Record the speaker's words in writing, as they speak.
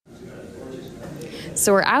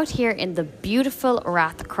So we're out here in the beautiful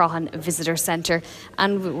Rathcroghan Visitors Centre,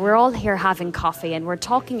 and we're all here having coffee, and we're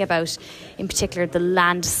talking about, in particular, the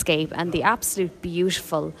landscape and the absolute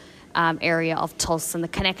beautiful area of Tulsk and the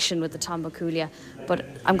connection with the Tombaculia. But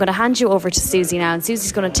I'm going to hand you over to Suzi now, and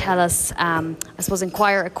Suzi's going to tell us,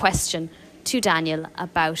 inquire a question to Daniel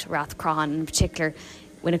about Rathcroghan, in particular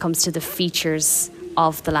when it comes to the features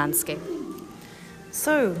of the landscape.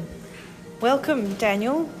 So, welcome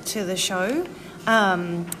Daniel to the show.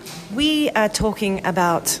 We are talking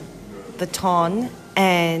about the Ton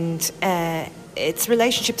and its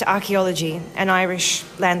relationship to archaeology and Irish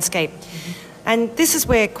landscape. And this is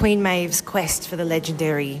where Queen Maeve's quest for the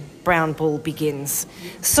legendary brown bull begins.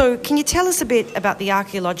 So can you tell us a bit about the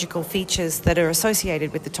archaeological features that are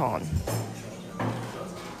associated with the Ton?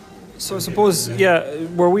 So I suppose,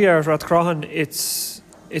 where we are at Rathcroghan, it's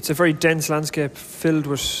a very dense landscape filled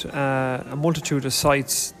with a multitude of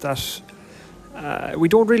sites that we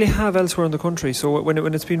don't really have elsewhere in the country. So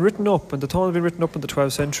when it's been written up, when the Ton has been written up in the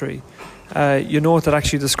 12th century, you know that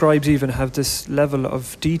actually the scribes even have this level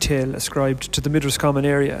of detail ascribed to the Roscommon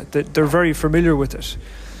area. They're very familiar with it.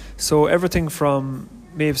 So everything from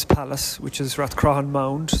Maeve's Palace, which is Rathcroghan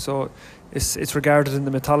Mound, so it's regarded in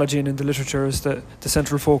the mythology and in the literature as the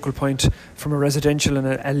central focal point from a residential and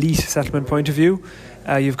an elite settlement point of view.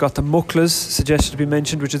 You've got the Mucklas, suggested to be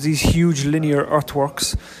mentioned, which is these huge linear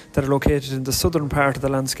earthworks that are located in the southern part of the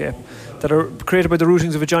landscape that are created by the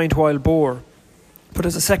rootings of a giant wild boar. But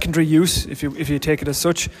as a secondary use, if you take it as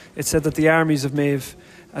such, it's said that the armies of Maeve,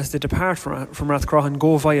 as they depart from Rathcroghan,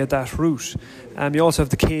 go via that route. You also have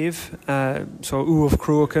the cave, so U of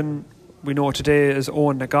Cruachan, we know today as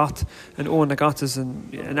Owen Nagath, and Owen Nagath is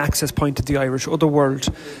an access point to the Irish otherworld.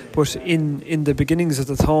 But in the beginnings of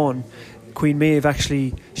the Ton, Queen Maeve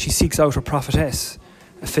actually, she seeks out a prophetess,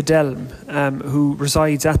 Fidelm, who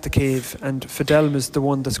resides at the cave, and Fidelm is the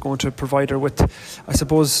one that's going to provide her with, I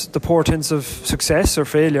suppose, the portents of success or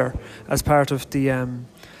failure as part of the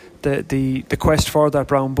quest for that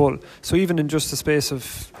brown bull. So even in just the space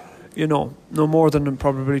of, no more than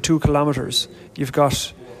probably 2 kilometres, you've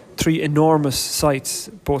got 3 enormous sites,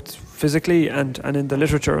 both physically and in the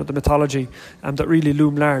literature, the mythology, that really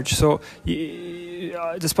loom large. So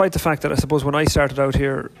despite the fact that I suppose when I started out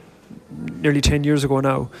here nearly 10 years ago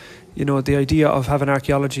now, the idea of having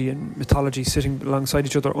archaeology and mythology sitting alongside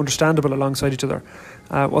each other, understandable alongside each other,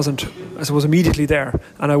 wasn't, I suppose, immediately there.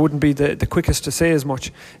 And I wouldn't be the quickest to say as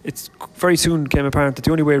much. It very soon became apparent that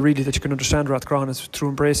the only way really that you can understand Rathcroghan is through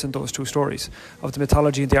embracing those 2 stories of the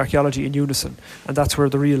mythology and the archaeology in unison. And that's where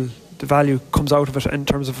the value comes out of it in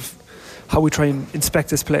terms of how we try and inspect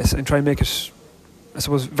this place and try and make it, I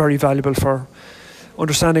suppose, very valuable for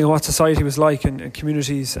understanding what society was like and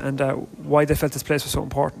communities and why they felt this place was so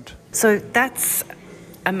important. So that's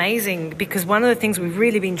amazing, because one of the things we've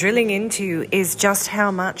really been drilling into is just how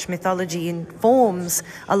much mythology informs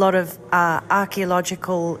a lot of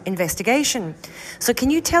archaeological investigation. So can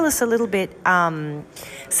you tell us a little bit,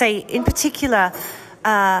 say in particular,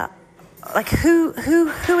 like who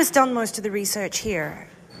has done most of the research here,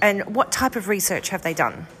 and what type of research have they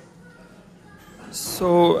done?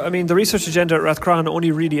 So, the research agenda at Rathcroghan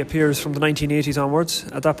only really appears from the 1980s onwards.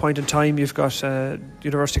 At that point in time, you've got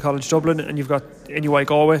University College Dublin and you've got NUI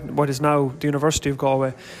Galway, what is now the University of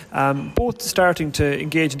Galway, both starting to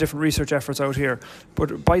engage in different research efforts out here.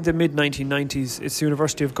 But by the mid-1990s, it's the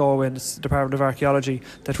University of Galway and it's the Department of Archaeology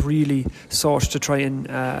that really sought to try and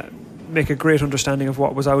make a great understanding of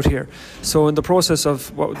what was out here. So in the process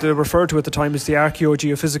of what they referred to at the time as the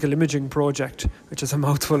Archaeogeophysical Imaging Project, which is a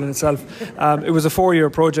mouthful in itself, it was a 4-year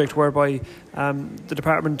project whereby the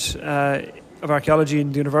Department of Archaeology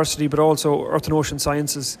in the university, but also Earth and Ocean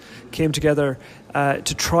Sciences, came together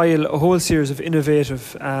to trial a whole series of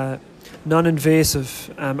innovative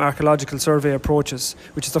non-invasive archaeological survey approaches,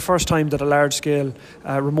 which is the first time that a large-scale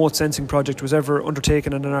remote sensing project was ever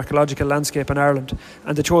undertaken in an archaeological landscape in Ireland,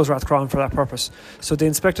 and they chose Rathcroghan for that purpose. So they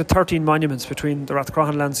inspected 13 monuments between the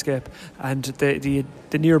Rathcroghan landscape and the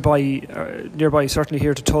nearby, certainly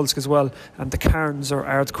here to Tulsk as well, and the Cairns or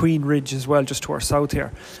Ard Queen Ridge as well, just to our south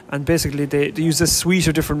here. And basically they use this suite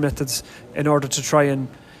of different methods in order to try and,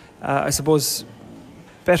 I suppose,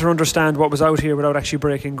 better understand what was out here without actually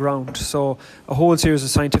breaking ground. So a whole series of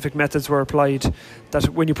scientific methods were applied that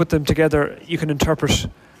when you put them together, you can interpret,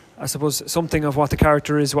 I suppose, something of what the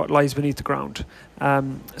character is, what lies beneath the ground.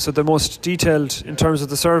 So the most detailed in terms of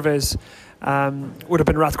the surveys would have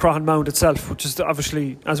been Rathcroghan Mound itself, which is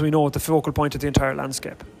obviously, as we know, the focal point of the entire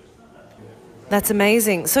landscape. That's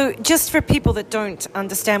amazing. So just for people that don't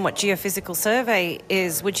understand what geophysical survey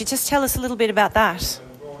is, would you just tell us a little bit about that?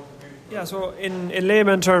 Yeah, so in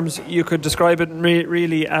layman terms, you could describe it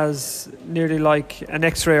really as nearly like an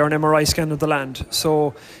X-ray or an MRI scan of the land.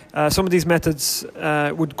 So some of these methods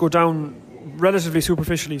would go down relatively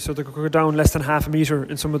superficially, so they could go down less than half a metre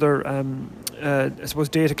in some of their, I suppose,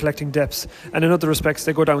 data collecting depths. And in other respects,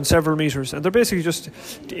 they go down several metres. And they're basically just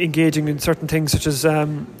engaging in certain things, such as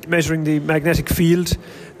measuring the magnetic field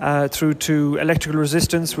through to electrical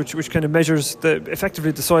resistance, which kind of measures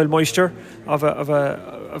effectively the soil moisture of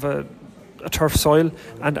a turf soil,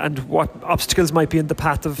 and what obstacles might be in the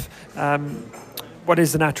path of what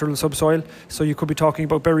is the natural subsoil. So you could be talking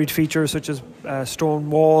about buried features such as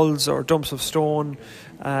stone walls or dumps of stone,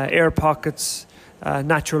 air pockets,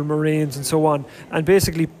 natural moraines and so on. And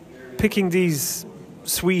basically picking these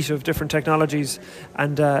suite of different technologies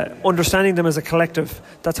and understanding them as a collective,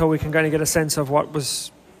 that's how we can kind of get a sense of what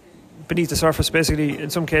was beneath the surface. Basically, in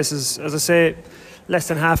some cases, as I say, less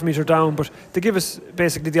than half a metre down, but they give us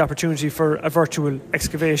basically the opportunity for a virtual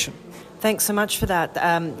excavation. Thanks so much for that.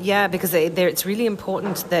 Because it's really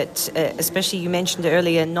important that, especially you mentioned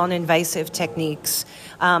earlier, non-invasive techniques,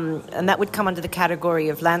 and that would come under the category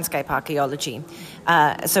of landscape archaeology.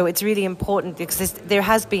 So it's really important because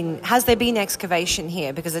has there been excavation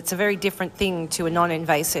here? Because it's a very different thing to a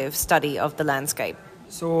non-invasive study of the landscape.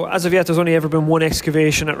 So as of yet, there's only ever been one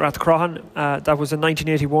excavation at Rathcroghan. That was in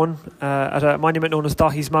 1981 at a monument known as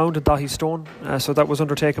Dahi's Mound and Dahi's Stone. So that was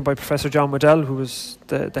undertaken by Professor John Waddell, who was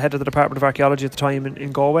the head of the Department of Archaeology at the time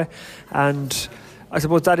in Galway. And I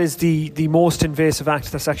suppose that is the most invasive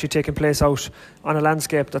act that's actually taken place out on a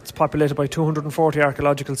landscape that's populated by 240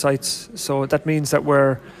 archaeological sites. So that means that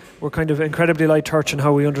we're kind of incredibly light touch in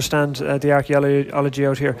how we understand the archaeology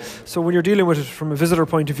out here. So when you're dealing with it from a visitor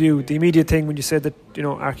point of view, the immediate thing when you say that,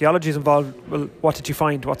 archaeology is involved, well, what did you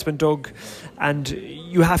find? What's been dug? And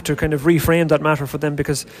you have to kind of reframe that matter for them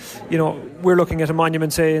because, we're looking at a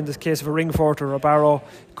monument, say, in the case of a ring fort or a barrow,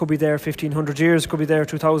 it could be there 1,500 years, could be there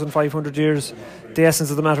 2,500 years. The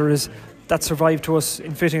essence of the matter is that survived to us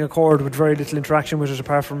in fitting accord with very little interaction with it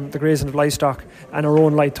apart from the grazing of livestock and our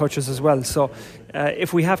own light touches as well. So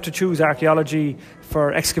if we have to choose archaeology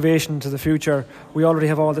for excavation to the future, we already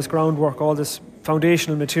have all this groundwork, all this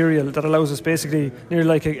foundational material that allows us basically nearly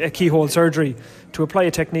like a keyhole surgery to apply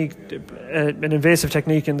a technique, an invasive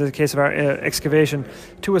technique in the case of our excavation,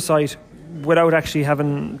 to a site without actually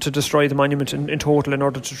having to destroy the monument in total in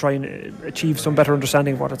order to try and achieve some better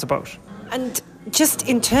understanding of what it's about. And just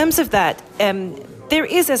in terms of that, there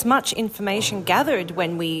is as much information gathered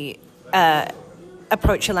when we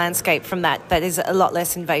approach a landscape from that is a lot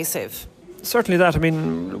less invasive. Certainly that. I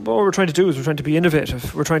mean, what we're trying to do is we're trying to be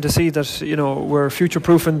innovative. We're trying to see that, we're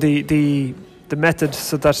future-proofing the method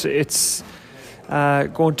so that it's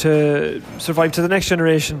going to survive to the next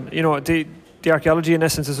generation. The archaeology, in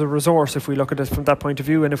essence, is a resource if we look at it from that point of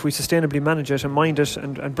view, and if we sustainably manage it and mind it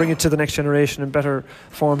and bring it to the next generation in better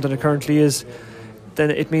form than it currently is,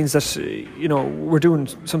 then it means that, we're doing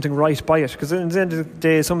something right by it. Because at the end of the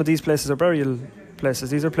day, some of these places are burial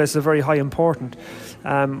places. These are places of very high importance.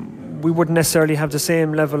 We wouldn't necessarily have the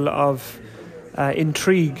same level of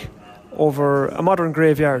intrigue over a modern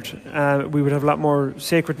graveyard. We would have a lot more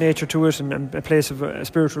sacred nature to it and a place of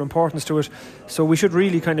spiritual importance to it. So we should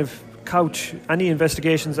really kind of couch any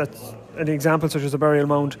investigations at an example such as a burial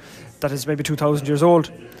mound that is maybe 2,000 years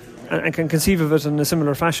old and can conceive of it in a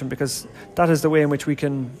similar fashion, because that is the way in which we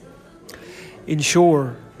can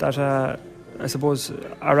ensure that I suppose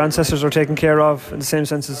our ancestors are taken care of in the same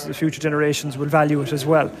sense as the future generations will value it as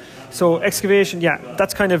well. So excavation,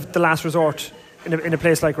 that's kind of the last resort in a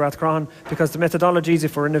place like Rathcroghan, because the methodologies,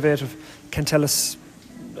 if we're innovative, can tell us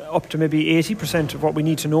up to maybe 80% of what we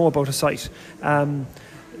need to know about a site. And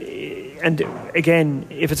again,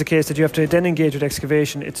 if it's a case that you have to then engage with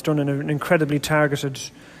excavation, it's done in an incredibly targeted,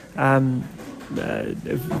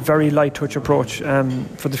 very light touch approach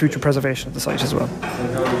for the future preservation of the site as well.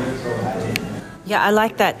 Yeah, I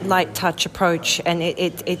like that light touch approach, and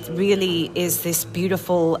it really is this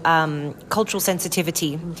beautiful cultural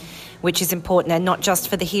sensitivity, which is important, and not just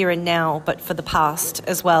for the here and now, but for the past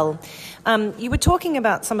as well. You were talking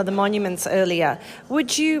about some of the monuments earlier.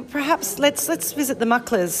 Would you perhaps, let's visit the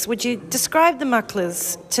mucklers. Would you describe the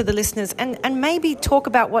mucklers to the listeners and maybe talk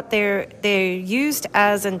about what they're used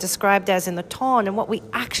as and described as in the Táin and what we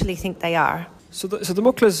actually think they are? So the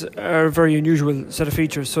mucklers are a very unusual set of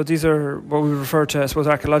features. So these are what we refer to, I suppose,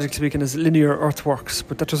 archaeologically speaking, as linear earthworks,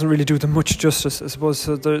 but that doesn't really do them much justice, I suppose.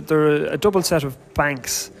 So they're a double set of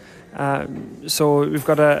banks. So we've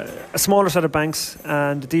got a smaller set of banks,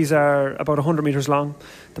 and these are about 100 metres long.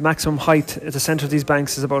 The maximum height at the centre of these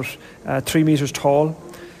banks is about 3 metres tall.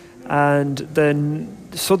 And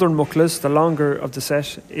the southern mucklas, the longer of the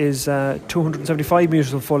set, is 275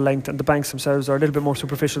 metres of full length, and the banks themselves are a little bit more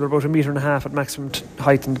superficial. They're about 1.5 metres at maximum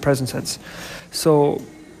height in the present sense. So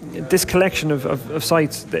this collection of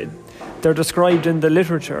sites, they're described in the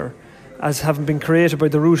literature as having been created by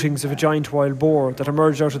the rootings of a giant wild boar that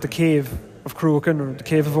emerged out of the cave of Cruachan, or the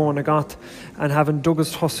cave of Owen Agath, and having dug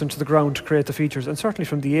its tusk into the ground to create the features, and certainly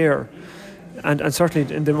from the air. And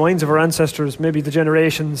certainly in the minds of our ancestors, maybe the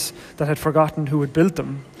generations that had forgotten who had built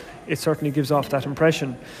them, it certainly gives off that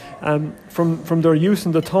impression. From their use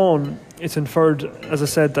in the Táin, it's inferred, as I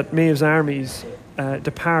said, that Maeve's armies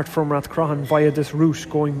depart from Rathcroghan via this route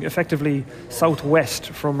going effectively southwest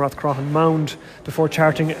from Rathcroghan Mound before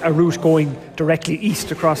charting a route going directly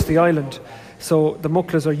east across the island. So the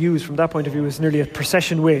mucklas are used from that point of view as nearly a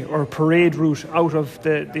procession way or a parade route out of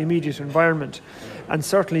the immediate environment. And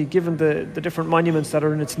certainly given the different monuments that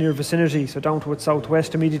are in its near vicinity, so down to its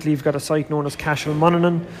southwest immediately you've got a site known as Cashel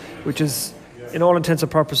Monaghan, which is in all intents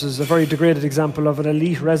and purposes a very degraded example of an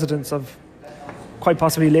elite residence of quite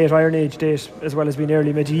possibly late Iron Age date as well as being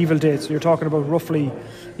early medieval date. So you're talking about roughly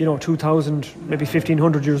 2,000, maybe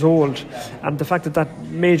 1,500 years old. And the fact that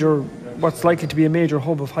what's likely to be a major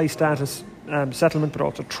hub of high status settlement, but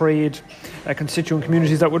also trade, constituent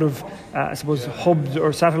communities that would have, hubbed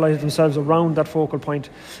or satellited themselves around that focal point,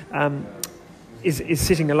 is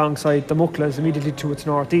sitting alongside the mucklas immediately to its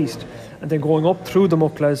northeast. And then going up through the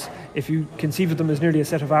mucklas, if you conceive of them as nearly a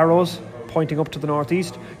set of arrows pointing up to the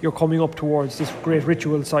northeast, you're coming up towards this great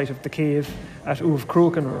ritual site of the cave at Uav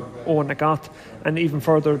Cruachan or Owen Agath, and even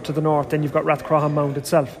further to the north then you've got Rathcroghan Mound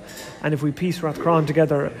itself. And if we piece Rathcroghan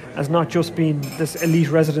together as not just being this elite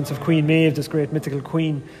residence of Queen Maeve, this great mythical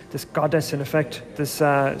queen, this goddess in effect, this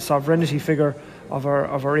sovereignty figure of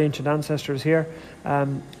our ancient ancestors here,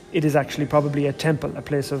 it is actually probably a temple, a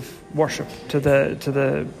place of worship to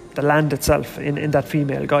the land itself in that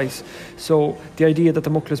female guise. So the idea that the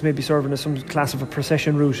mucklas may be serving as some class of a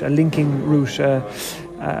procession route, a linking route,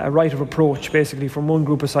 a rite of approach basically from one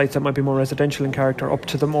group of sites that might be more residential in character up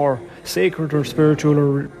to the more sacred or spiritual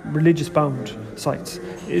or religious bound sites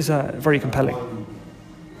is very compelling.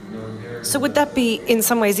 So would that be in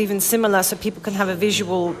some ways even similar so people can have a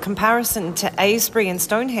visual comparison to Avebury and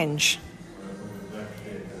Stonehenge?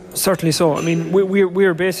 Certainly so. I mean,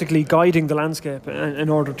 we're basically guiding the landscape in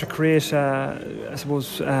order to create,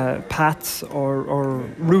 paths or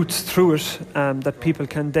routes through it that people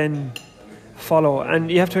can then follow.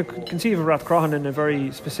 And you have to conceive of Rathcroghan in a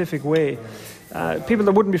very specific way. People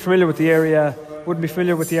that wouldn't be familiar with the area, wouldn't be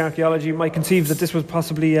familiar with the archaeology, might conceive that this was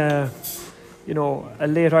possibly a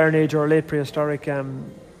late Iron Age or a late prehistoric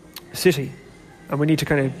city. And we need to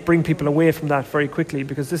kind of bring people away from that very quickly,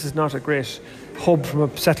 because this is not a great hub from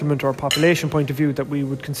a settlement or population point of view that we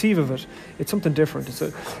would conceive of it. It's something different.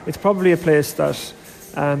 It's probably a place that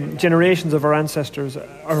generations of our ancestors, or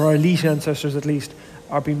our elite ancestors at least,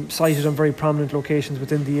 are being sited on very prominent locations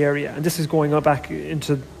within the area. And this is going back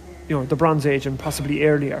into the Bronze Age and possibly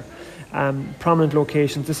earlier. Prominent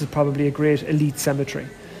locations, this is probably a great elite cemetery.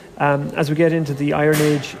 As we get into the Iron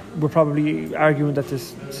Age, we're probably arguing that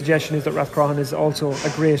this suggestion is that Rathcroghan is also a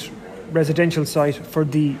great residential site for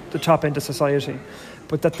the top end of society,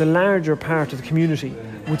 but that the larger part of the community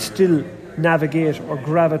would still navigate or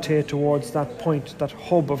gravitate towards that point, that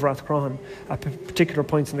hub of Rathcroghan at particular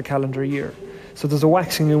points in the calendar year. So there's a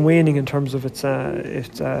waxing and waning in terms of its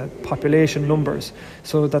population numbers,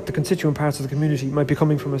 so that the constituent parts of the community might be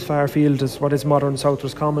coming from as far afield as what is modern South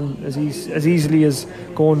Roscommon, as easily as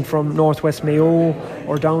going from northwest Mayo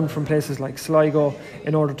or down from places like Sligo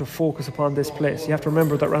in order to focus upon this place. You have to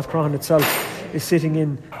remember that Rathcroghan itself is sitting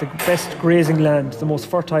in the best grazing land, the most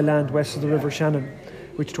fertile land west of the River Shannon,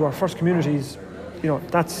 which to our first communities,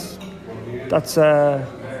 that's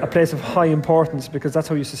a place of high importance, because that's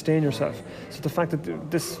how you sustain yourself. So the fact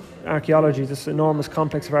that this archaeology, this enormous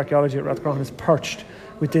complex of archaeology at Rathcroghan is perched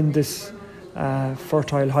within this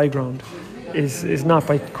fertile high ground is not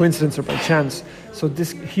by coincidence or by chance. So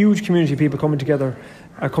this huge community of people coming together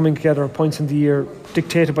at points in the year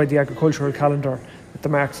dictated by the agricultural calendar with the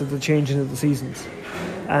marks of the changing of the seasons.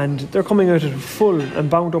 And they're coming out at full and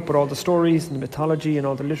bound up with all the stories and the mythology and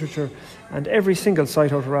all the literature, and every single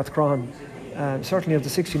site out of Rathcroghan, certainly of the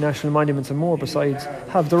 60 national monuments and more besides,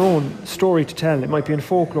 have their own story to tell. It might be in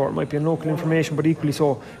folklore, it might be in local information, but equally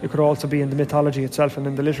so it could also be in the mythology itself and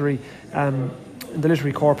in the literary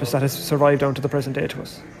corpus that has survived down to the present day to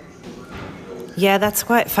us. Yeah, that's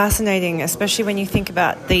quite fascinating, especially when you think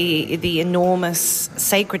about the enormous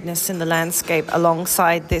sacredness in the landscape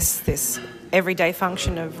alongside this everyday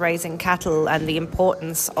function of raising cattle, and the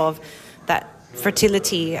importance of that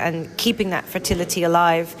fertility and keeping that fertility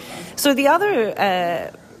alive. So the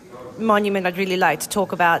other monument I'd really like to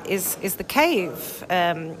talk about is the cave.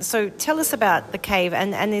 So tell us about the cave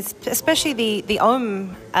and especially the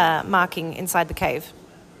Om marking inside the cave.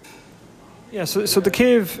 Yeah, so the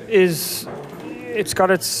cave it's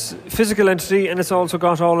got its physical entity, and it's also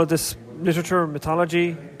got all of this literature,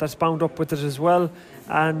 mythology that's bound up with it as well.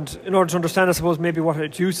 And in order to understand, I suppose, maybe what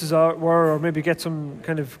its uses were, or maybe get some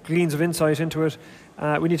kind of gleans of insight into it,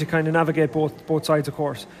 we need to kind of navigate both sides, of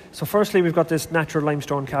course. So firstly, we've got this natural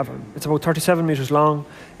limestone cavern. It's about 37 metres long.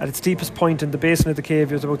 At its deepest point in the basin of the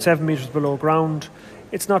cave, it's about 7 metres below ground.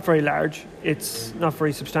 It's not very large. It's not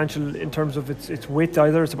very substantial in terms of its width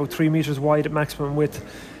either. It's about 3 metres wide at maximum width.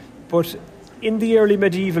 But in the early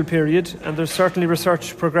medieval period, and there's certainly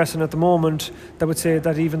research progressing at the moment that would say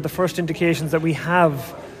that even the first indications that we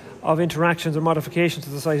have of interactions or modifications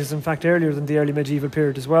to the site is in fact earlier than the early medieval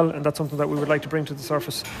period as well, and that's something that we would like to bring to the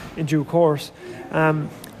surface in due course.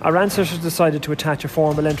 Our ancestors decided to attach a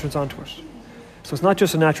formal entrance onto it. So it's not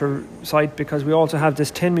just a natural site, because we also have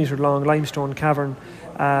this 10 metre long limestone cavern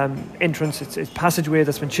entrance. It's a passageway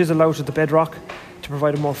that's been chiselled out of the bedrock to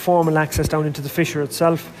provide a more formal access down into the fissure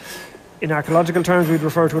itself. In archaeological terms, we'd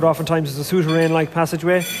refer to it oftentimes as a souterrain-like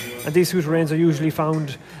passageway, and these souterrains are usually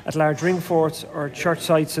found at large ring forts or church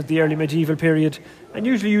sites at the early medieval period, and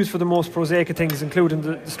usually used for the most prosaic of things, including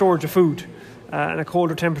the storage of food and a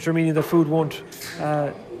colder temperature, meaning that food won't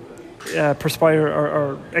perspire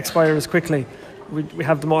or expire as quickly. We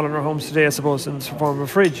have them all in our homes today, I suppose, in the form of a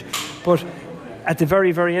fridge. But at the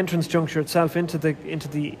very, very entrance juncture itself into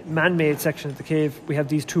the man-made section of the cave, we have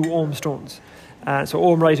these two Om stones.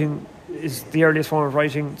 So Om writing is the earliest form of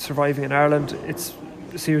writing surviving in Ireland. It's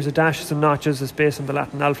a series of dashes and notches. It's based on the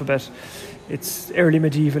Latin alphabet. It's early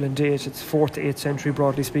medieval in date. It's 4th to 8th century,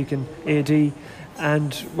 broadly speaking, AD.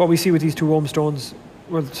 And what we see with these two Om stones,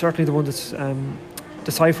 well, certainly the one that's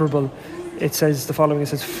decipherable, it says the following. It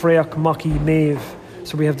says Freach Maki Maeve.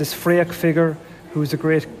 So we have this Freach figure, who is a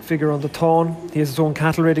great figure on the Táin. He has his own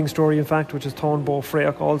cattle raiding story, in fact, which is Táin Bo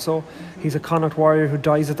Freach also. He's a Connacht warrior who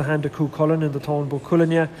dies at the hand of Cú Chulainn in the Táin Bo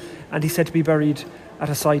Chulainn, and he's said to be buried at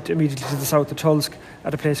a site immediately to the south of Tulsk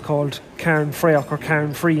at a place called Cairn Freach, or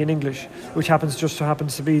Cairn Free in English, which happens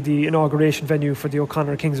to be the inauguration venue for the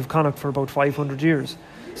O'Connor Kings of Connacht for about 500 years.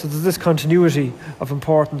 So there's this continuity of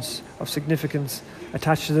importance, of significance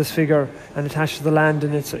attached to this figure and attached to the land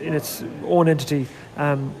in its own entity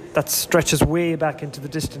that stretches way back into the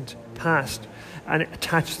distant past, and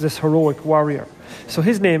attached to this heroic warrior. So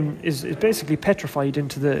his name is basically petrified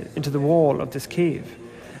into the wall of this cave.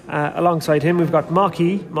 Alongside him we've got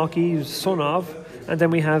Maki, who's son of, and then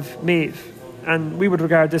we have Maeve. And we would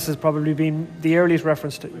regard this as probably being the earliest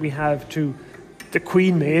reference that we have to the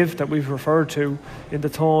Queen Maeve that we've referred to in the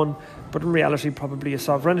Táin, but in reality probably a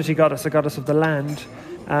sovereignty goddess, a goddess of the land.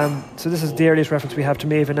 So this is the earliest reference we have to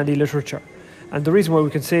Maeve in any literature. And the reason why we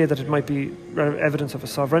can say that it might be evidence of a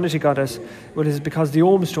sovereignty goddess, well, is because the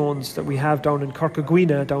Om stones that we have down in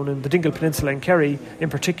Corcaguina, down in the Dingle Peninsula in Kerry in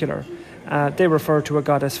particular, they refer to a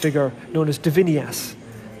goddess figure known as Divinias.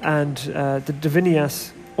 And the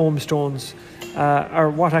Divinias Om stones are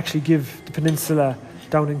what actually give the peninsula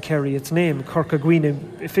down in Kerry its name, Corcaguina,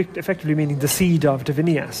 effectively meaning the seed of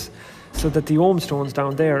Divinias. So that the Om stones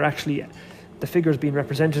down there, actually, the figures being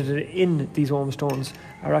represented in these Om stones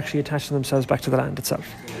are actually attaching themselves back to the land itself.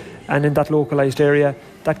 And in that localised area,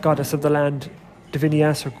 that goddess of the land,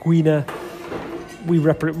 Divinias or Guina, we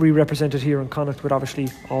represent it here in Connacht with obviously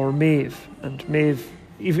our Maeve. And Maeve,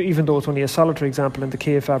 even though it's only a solitary example in the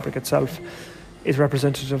cave fabric itself, is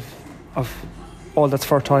representative of all that's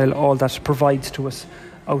fertile, all that provides to us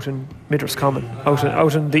out in Roscommon,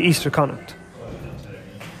 out in the east of Connacht.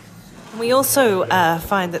 We also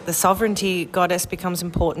find that the sovereignty goddess becomes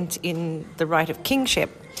important in the right of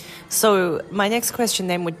kingship. So my next question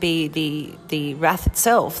then would be the Rath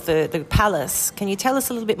itself, the palace. Can you tell us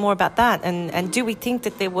a little bit more about that? And do we think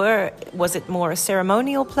that was it more a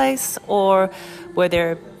ceremonial place, or were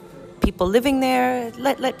there people living there?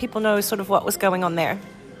 Let people know sort of what was going on there.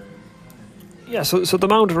 Yeah, so the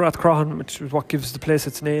Mound of Rathcroghan, which is what gives the place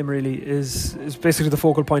its name really, is basically the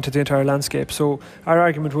focal point of the entire landscape. So our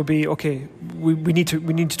argument would be, okay, we need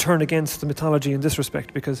to turn against the mythology in this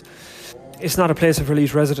respect, because it's not a place of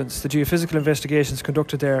elite residence. The geophysical investigations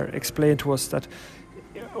conducted there explain to us that,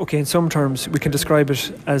 okay, in some terms we can describe it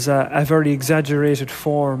as a very exaggerated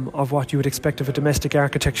form of what you would expect of a domestic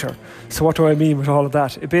architecture. So what do I mean with all of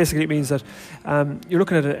that? It basically means that you're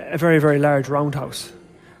looking at a very, very large roundhouse.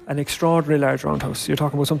 An extraordinarily large roundhouse. You're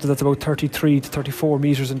talking about something that's about 33 to 34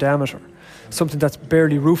 metres in diameter, something that's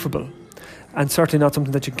barely roofable. and certainly not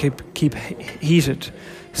something that you can keep heated.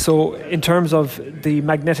 So in terms of the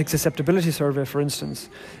magnetic susceptibility survey, for instance,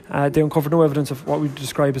 they uncovered no evidence of what we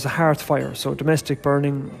describe as a hearth fire, so domestic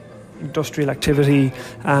burning, industrial activity,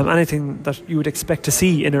 anything that you would expect to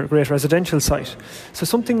see in a great residential site. So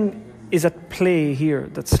something is at play here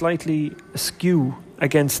that's slightly askew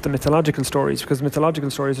against the mythological stories, because mythological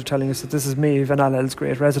stories are telling us that this is Maeve and Allel's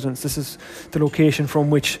great residence. This is the location from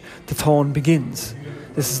which the Táin begins.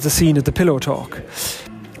 This is the scene of the pillow talk.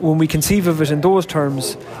 When we conceive of it in those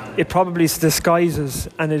terms, it probably disguises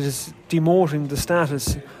and it is demoting the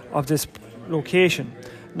status of this location.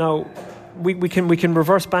 Now, we can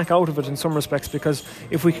reverse back out of it in some respects, because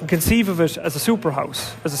if we can conceive of it as a super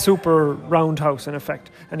house, as a super round house in effect,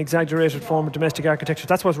 an exaggerated form of domestic architecture,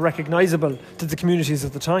 that's what's recognisable to the communities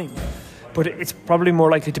of the time. But it's probably more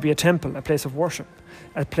likely to be a temple, a place of worship,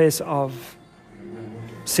 a place of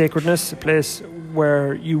sacredness, a place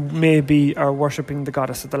where you maybe are worshipping the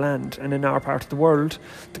goddess of the land. And in our part of the world,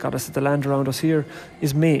 the goddess of the land around us here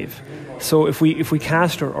is Maeve. So if we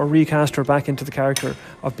cast her or recast her back into the character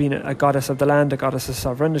of being a goddess of the land, a goddess of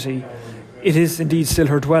sovereignty, it is indeed still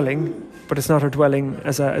her dwelling, but it's not her dwelling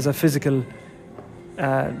as a physical,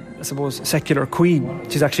 I suppose, secular queen.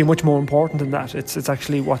 She's actually much more important than that. It's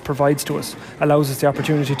actually what provides to us, allows us the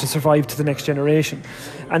opportunity to survive to the next generation.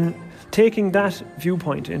 And taking that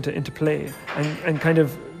viewpoint into play and kind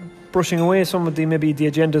of brushing away some of the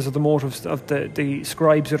agendas or the motives of the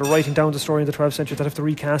scribes that are writing down the story in the 12th century that have to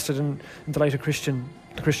recast it in the light of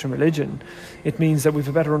the Christian religion, it means that we have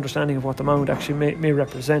a better understanding of what the mound actually may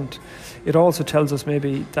represent. It also tells us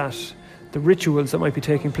maybe that the rituals that might be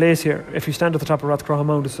taking place here, if you stand at the top of Rathcroghan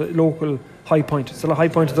Mound, it's a local high point. It's a high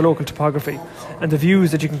point of the local topography. And the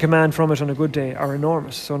views that you can command from it on a good day are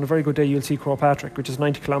enormous. So on a very good day, you'll see Crowpatrick, which is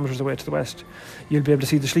 90 kilometres away to the west. You'll be able to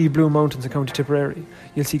see the Slieve Bloom Mountains in County Tipperary.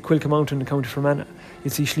 You'll see Quilca Mountain in County Fermanagh.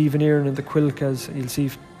 You'll see Slieve and Erin in the Quilcas. You'll see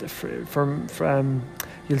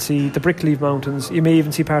you'll see the Brickleave Mountains. You may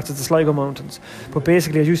even see parts of the Sligo Mountains. But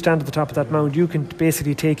basically, as you stand at the top of that mound, you can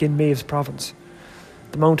basically take in Maeve's province.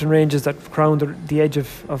 The mountain ranges that crown the edge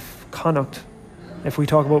of Connacht, if we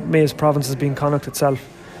talk about Maeve's province as being Connacht itself,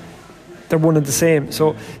 they're one and the same.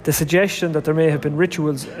 So the suggestion that there may have been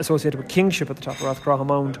rituals associated with kingship at the top of Rathcroghan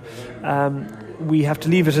Mound, we have to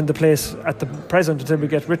leave it in the place at the present until we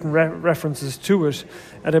get written references to it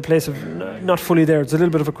at a place of not fully there. It's a little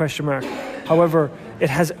bit of a question mark. However, it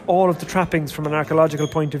has all of the trappings from an archaeological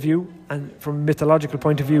point of view and from a mythological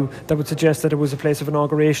point of view that would suggest that it was a place of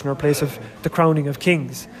inauguration or a place of the crowning of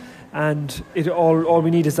kings. And all we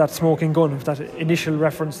need is that smoking gun of that initial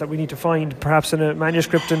reference that we need to find, perhaps in a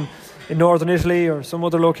manuscript in northern Italy or some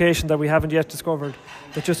other location that we haven't yet discovered,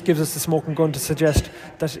 that just gives us the smoking gun to suggest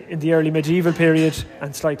that in the early medieval period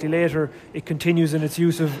and slightly later it continues in its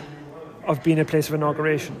use of being a place of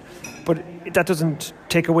inauguration. But that doesn't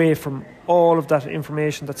take away from all of that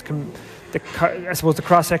information that's I suppose the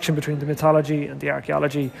cross-section between the mythology and the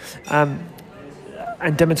archaeology,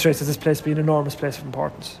 and demonstrates that this place being an enormous place of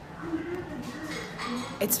importance.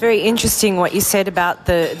 It's very interesting what you said about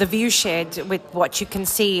the view shed with what you can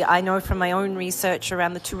see. I know from my own research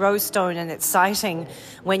around the Turow Stone and its sighting,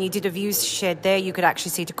 when you did a view shed there, you could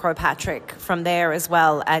actually see to Crowpatrick from there as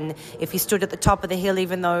well. And if you stood at the top of the hill,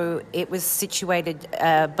 even though it was situated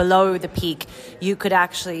below the peak, you could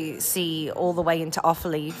actually see all the way into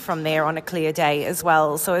Offaly from there on a clear day as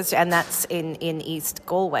well. So, and that's in East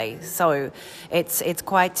Galway. So it's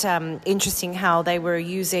quite interesting how they were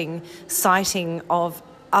using sighting of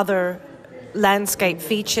other landscape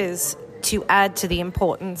features to add to the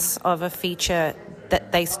importance of a feature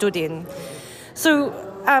that they stood in. So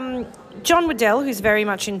John Waddell, who's very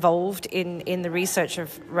much involved in the research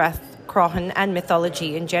of Rathcroghan and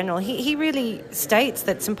mythology in general, he really states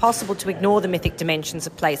that it's impossible to ignore the mythic dimensions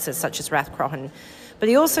of places such as Rathcroghan. But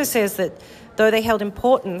he also says that though they held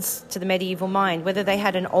importance to the medieval mind, whether they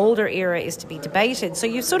had an older era is to be debated. So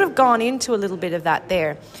you've sort of gone into a little bit of that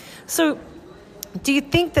there. So do you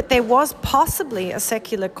think that there was possibly a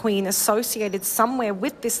secular queen associated somewhere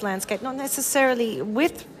with this landscape, not necessarily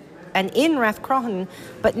with and in Rathcroghan,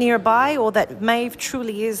 but nearby, or that Maeve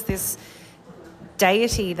truly is this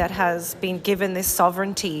deity that has been given this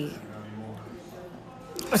sovereignty?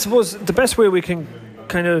 I suppose the best way we can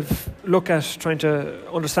kind of look at trying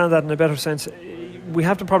to understand that in a better sense, we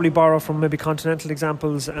have to probably borrow from maybe continental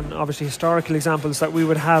examples and obviously historical examples that we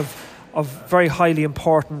would have of very highly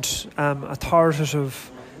important,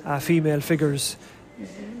 authoritative female figures,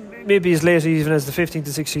 maybe as late even as the 15th and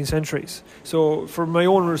 16th centuries. So for my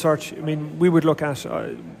own research, I mean, we would look at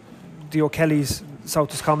the O'Kellys, South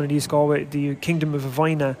Roscommon and East Galway, the Kingdom of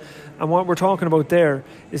Ivina, and what we're talking about there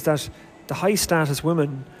is that the high status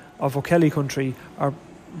women of O'Kelly country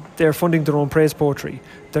they're funding their own praise poetry.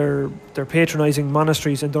 They're patronising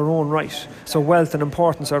monasteries in their own right. So wealth and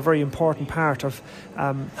importance are a very important part of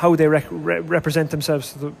how they represent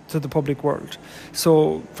themselves to the public world.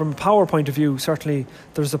 So from a power point of view, certainly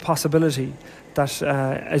there's a possibility that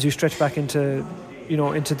as you stretch back into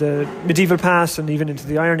the medieval past and even into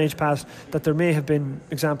the Iron Age past, that there may have been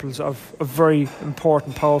examples of very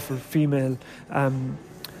important, powerful female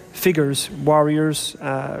figures, warriors,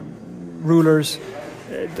 rulers.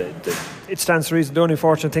 It stands to reason. The only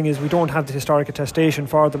fortunate thing is we don't have the historic attestation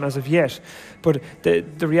for them as of yet. But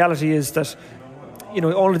the reality is that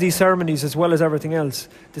all of these ceremonies, as well as everything else,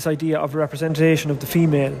 this idea of representation of the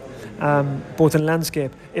female, both in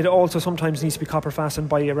landscape, it also sometimes needs to be copper fastened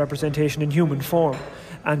by a representation in human form.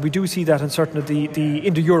 And we do see that in certain of the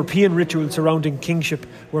Indo-European rituals surrounding kingship,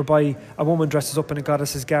 whereby a woman dresses up in a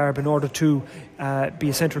goddess's garb in order to be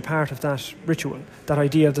a central part of that ritual. That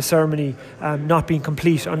idea of the ceremony not being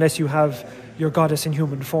complete unless you have your goddess in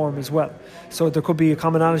human form as well. So there could be a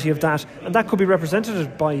commonality of that, and that could be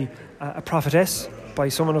represented by a prophetess, by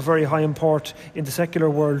someone of very high import in the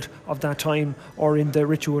secular world of that time, or in the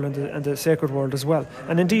ritual and the sacred world as well.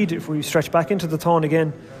 And indeed, if we stretch back into the Táin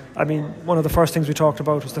again, I mean, one of the first things we talked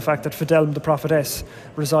about was the fact that Fidelm, the prophetess,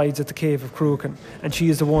 resides at the cave of Cruachan, and she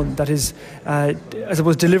is the one that is, as it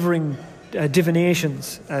was, delivering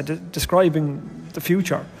divinations, describing the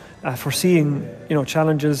future, foreseeing,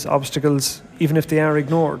 challenges, obstacles, even if they are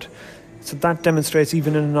ignored. So that demonstrates,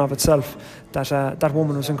 even in and of itself, that that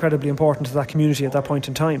woman was incredibly important to that community at that point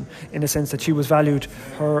in time, in the sense that she was valued.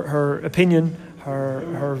 Her opinion,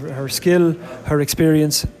 her skill, her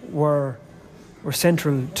experience were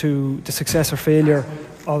central to the success or failure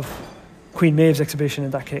of Queen Maeve's exhibition in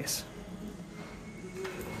that case.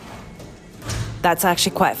 That's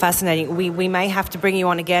actually quite fascinating. We may have to bring you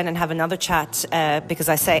on again and have another chat because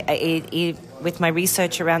I say with my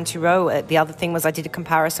research around Tyrol, the other thing was I did a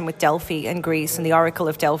comparison with Delphi in Greece and the Oracle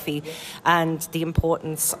of Delphi and the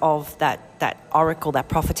importance of that oracle, that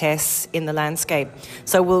prophetess in the landscape.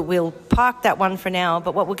 So we'll park that one for now,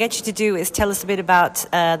 but what we'll get you to do is tell us a bit about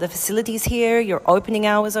the facilities here, your opening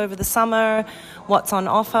hours over the summer, what's on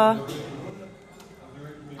offer.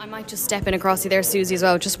 I might just step in across you there, Suzi, as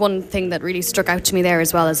well. Just one thing that really struck out to me there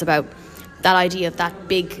as well is about that idea of that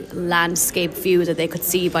big landscape view that they could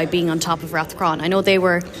see by being on top of Rathcroghan. I know they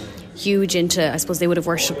were huge into, I suppose they would have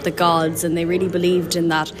worshipped the gods, and they really believed in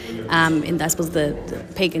that, I suppose the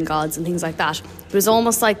pagan gods and things like that. It was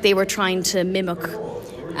almost like they were trying to mimic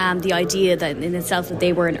the idea that in itself that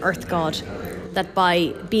they were an earth god, that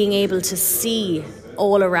by being able to see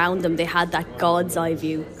all around them, they had that God's eye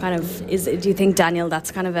view. Do you think, Daniel, that's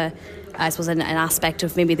kind of an aspect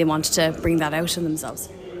of maybe they wanted to bring that out in themselves?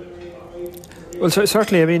 Well,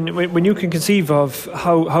 certainly. I mean, when you can conceive of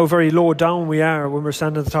how very low down we are when we're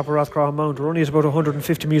standing at the top of Rathcroghan Mount, we're only at about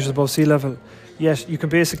 150 metres above sea level, yet you can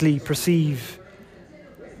basically perceive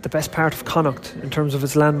the best part of Connacht in terms of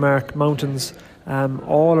its landmark mountains,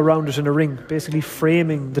 all around it in a ring, basically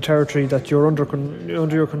framing the territory that you're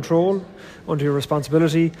under your control, under your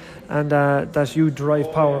responsibility, and that you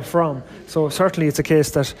derive power from. So certainly it's a case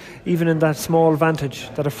that even in that small vantage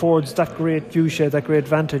that affords that great viewshed, that great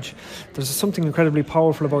vantage, there's something incredibly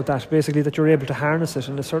powerful about that, basically, that you're able to harness it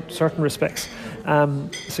in certain respects.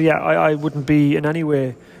 So yeah, I wouldn't be in any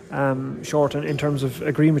way short in terms of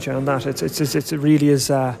agreeing with you on that. It really is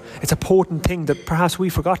it's a potent thing that perhaps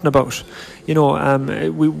we've forgotten about.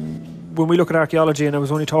 When we look at archaeology, and I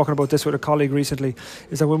was only talking about this with a colleague recently,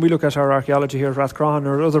 is that when we look at our archaeology here at Rathcroghan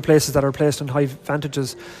or other places that are placed in high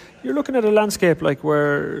vantages, you're looking at a landscape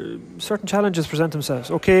where certain challenges present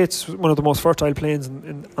themselves. Okay, it's one of the most fertile plains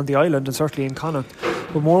on the island, and certainly in Connacht,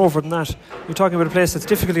 but moreover than that, you're talking about a place that's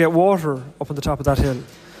difficult to get water up on the top of that hill.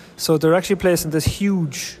 So they're actually placing this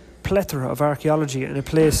huge plethora of archaeology in a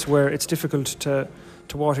place where it's difficult to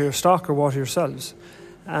water your stock or water yourselves.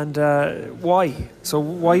 And why? So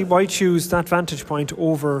why choose that vantage point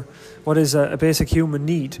over what is a basic human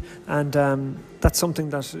need? And that's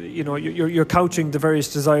something that you're couching the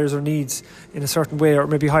various desires or needs in a certain way, or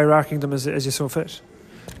maybe hierarching them as you so fit.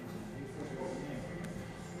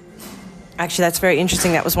 Actually, that's very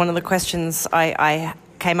interesting. That was one of the questions I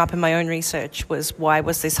came up in my own research, was why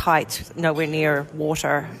was this height nowhere near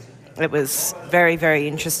water? It was very, very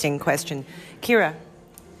interesting question. Ciara?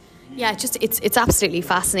 Yeah, it's absolutely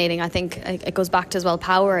fascinating. I think it goes back to as well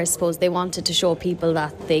power. I suppose they wanted to show people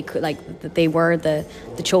that they could, that they were the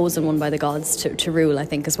chosen one by the gods to rule. I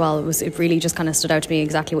think as well. It really just kind of stood out to me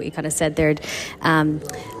exactly what you kind of said there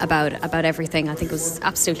about everything. I think it was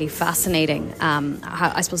absolutely fascinating.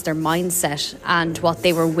 How, I suppose, their mindset and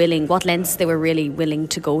what lengths they were really willing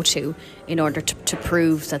to go to in order to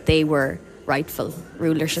prove that they were rightful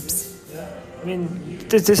rulerships. I mean,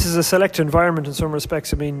 this is a select environment in some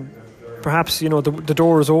respects. I mean, perhaps, the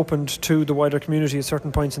door is opened to the wider community at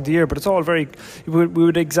certain points in the year, but it's all very, we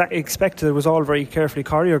would expect that it was all very carefully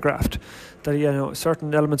choreographed, that,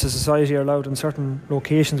 certain elements of society are allowed in certain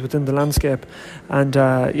locations within the landscape. And,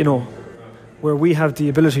 where we have the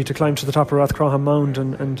ability to climb to the top of Rathcroghan Mound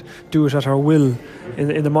and do it at our will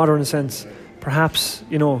in the modern sense, perhaps,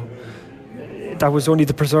 that was only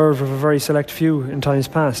the preserve of a very select few in times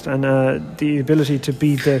past, and the ability to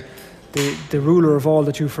be the ruler of all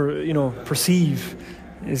that you perceive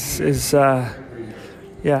is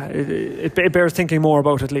it bears thinking more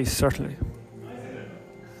about, at least, certainly.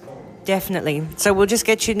 Definitely. So we'll just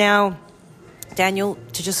get you now, Daniel,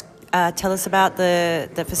 to just tell us about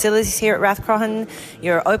the facilities here at Rathcroghan,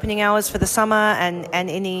 your opening hours for the summer, and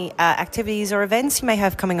any activities or events you may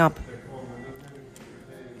have coming up.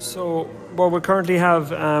 So, we currently have,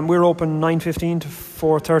 we're open 9:15 to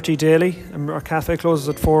 4:30 daily, and our cafe closes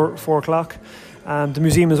at 4 o'clock. The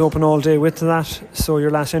museum is open all day with that, so your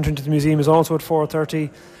last entry into the museum is also at 4:30.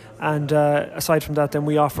 And aside from that, then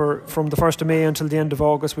we offer, from the 1st of May until the end of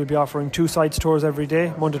August, we'll be offering 2 sites tours every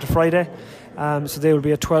day, Monday to Friday. So they will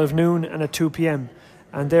be at 12 noon and at 2 p.m.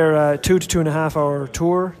 And they're a 2 to 2.5 hour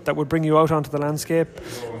tour that would bring you out onto the landscape.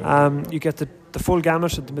 You get the full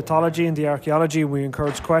gamut of the mythology and the archeology. We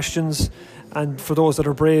encourage questions, and for those that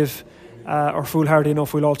are brave or foolhardy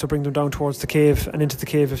enough, we'll also bring them down towards the cave and into the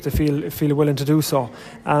cave if they feel willing to do so.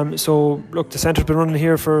 So look, the centre's been running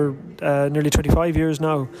here for nearly 25 years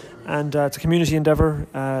now, and it's a community endeavour.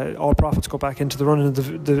 All profits go back into the running of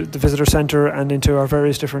the visitor centre and into our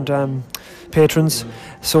various different patrons.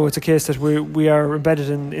 So it's a case that we are embedded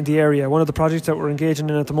in the area. One of the projects that we're engaging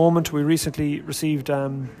in at the moment, we recently received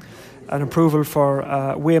an approval for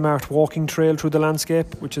a Waymarked walking trail through the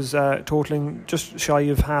landscape, which is totaling just shy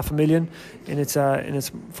of $500,000 in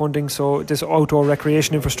its funding. So this outdoor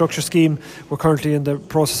recreation infrastructure scheme, we're currently in the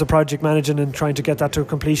process of project managing and trying to get that to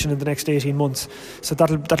completion in the next 18 months. So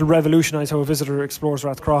that'll revolutionise how a visitor explores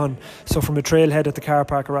Rathcroghan. So from a trailhead at the car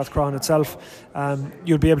park of Rathcroghan itself,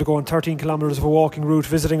 you'll be able to go on 13 kilometres of a walking route,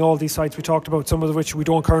 visiting all these sites we talked about, some of which we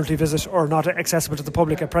don't currently visit or not accessible to the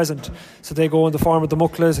public at present. So they go in the form of the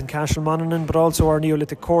Mucklas and Cashel Monaghan, but also our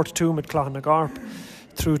Neolithic court tomb at Clough-na-Garp,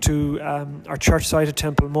 through to our church site at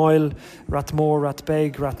Temple Moyle, Rathmore,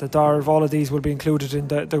 Rathbeg, Rathnadar. All of these will be included in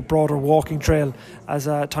the broader walking trail as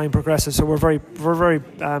time progresses. So we're very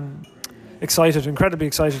excited, incredibly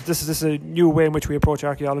excited. This is a new way in which we approach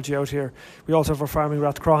archaeology out here. We also have our Farming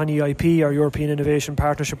Rathcroghan EIP, our European Innovation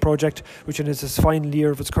Partnership Project, which is its final year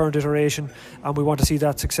of its current iteration, and we want to see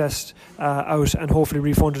that success out and hopefully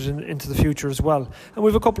refunded into the future as well. And we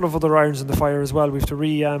have a couple of other irons in the fire as well. We have to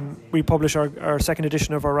republish our second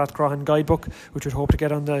edition of our Rathcroghan guidebook, which we hope to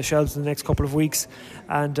get on the shelves in the next couple of weeks.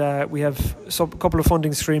 And we have a couple of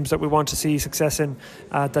funding streams that we want to see success in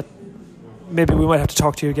that maybe we might have to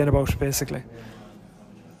talk to you again about, basically.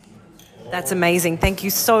 That's amazing. Thank you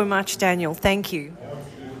so much, Daniel. Thank you.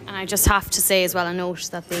 And I just have to say as well, a note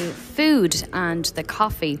that the food and the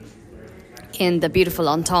coffee in the beautiful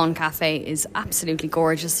Anton Cafe is absolutely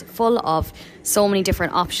gorgeous, full of so many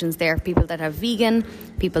different options there. People that are vegan,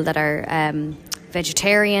 people that are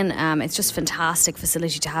vegetarian. It's just fantastic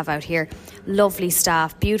facility to have out here. Lovely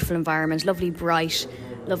staff, beautiful environment, lovely bright,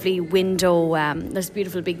 lovely window. There's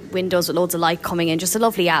beautiful big windows with loads of light coming in. Just a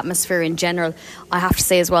lovely atmosphere in general. I have to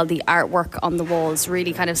say as well, the artwork on the walls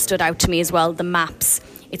really kind of stood out to me as well. The maps.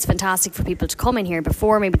 It's fantastic for people to come in here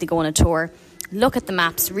before maybe they go on a tour, look at the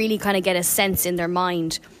maps, really kind of get a sense in their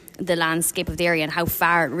mind the landscape of the area and how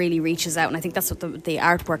far it really reaches out. And I think that's what the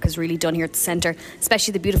artwork has really done here at the centre,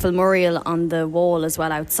 especially the beautiful mural on the wall as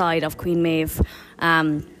well outside of Queen Maeve.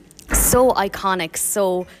 So iconic,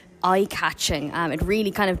 so eye-catching. It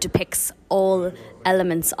really kind of depicts all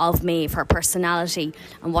elements of Maeve, her personality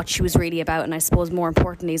and what she was really about, and I suppose more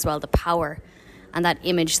importantly as well, the power and that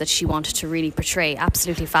image that she wanted to really portray.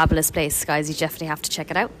 Absolutely fabulous place, guys. You definitely have to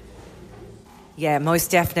check it out. Yeah,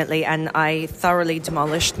 most definitely. And I thoroughly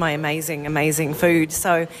demolished my amazing food.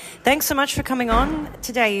 So thanks so much for coming on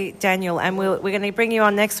today, Daniel. And we're going to bring you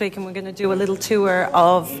on next week and we're going to do a little tour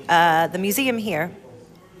of the museum here.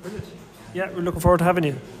 Brilliant. Yeah, we're looking forward to having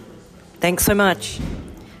you. Thanks so much.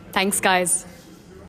 Thanks, guys.